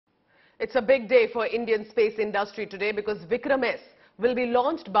It's a big day for Indian space industry today because Vikram-S will be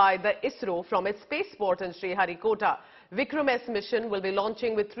launched by the ISRO from its spaceport in Sriharikota. Vikram-S mission will be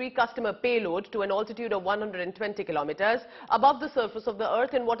launching with 3 customer payloads to an altitude of 120 kilometers above the surface of the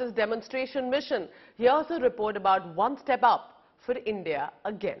Earth in what is demonstration mission. Here's a report about one step up for India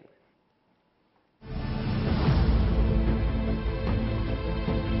again.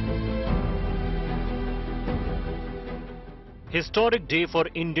 Historic day for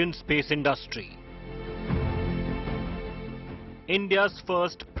Indian space industry. India's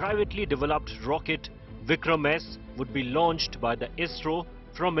first privately developed rocket, Vikram-S, would be launched by the ISRO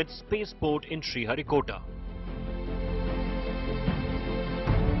from its spaceport in Sriharikota.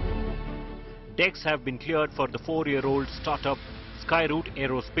 Decks have been cleared for the 4-year-old startup Skyroot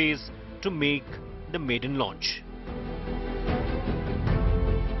Aerospace to make the maiden launch.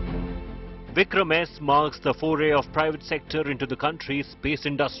 Vikram-S marks the foray of private sector into the country's space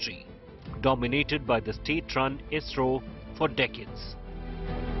industry, dominated by the state-run ISRO for decades.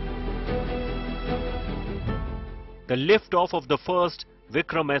 The liftoff of the first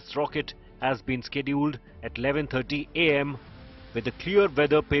Vikram-S rocket has been scheduled at 11:30 a.m. with the clear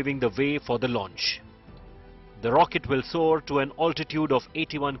weather paving the way for the launch. The rocket will soar to an altitude of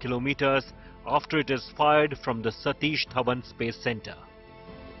 81 kilometers after it is fired from the Satish Dhawan Space Center.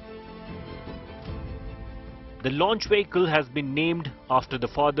 The launch vehicle has been named after the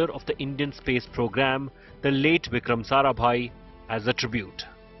father of the Indian space program, the late Vikram Sarabhai, as a tribute.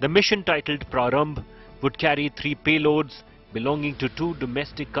 The mission, titled Prarambh, would carry 3 payloads belonging to 2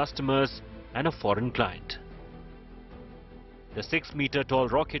 domestic customers and a foreign client. The 6-meter-tall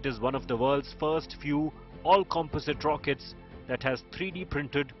rocket is one of the world's first few all-composite rockets that has 3D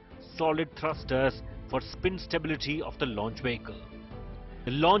printed solid thrusters for spin stability of the launch vehicle. The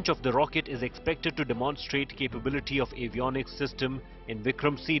launch of the rocket is expected to demonstrate capability of avionics system in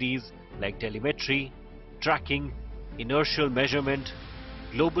Vikram series like telemetry, tracking, inertial measurement,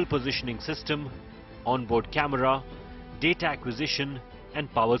 global positioning system, onboard camera, data acquisition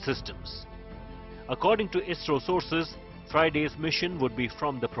and power systems. According to ISRO sources, Friday's mission would be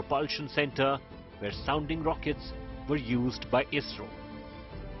from the propulsion center where sounding rockets were used by ISRO.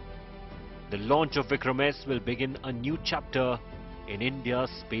 The launch of Vikram-S will begin a new chapter in India's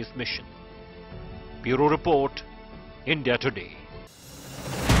space mission. Bureau Report, India Today.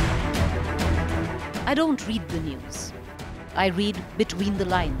 I don't read the news. I read between the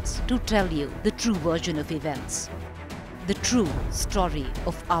lines to tell you the true version of events, the true story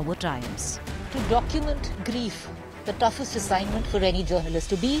of our times. To document grief, the toughest assignment for any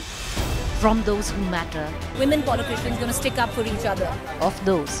journalist to be. From those who matter. Women politicians going to stick up for each other. Of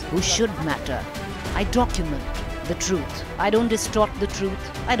those who should matter. I document the truth. I don't distort the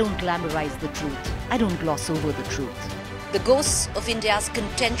truth. I don't glamorize the truth. I don't gloss over the truth. The ghosts of India's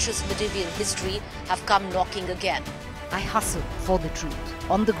contentious medieval history have come knocking again. I hustle for the truth.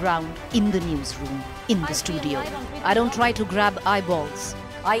 On the ground, in the newsroom, in the studio. I don't try to grab eyeballs.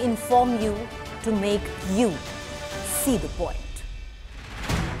 I inform you to make you see the point.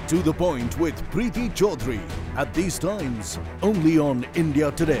 To the Point with Preeti Chaudhary. At these times, only on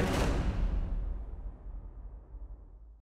India Today.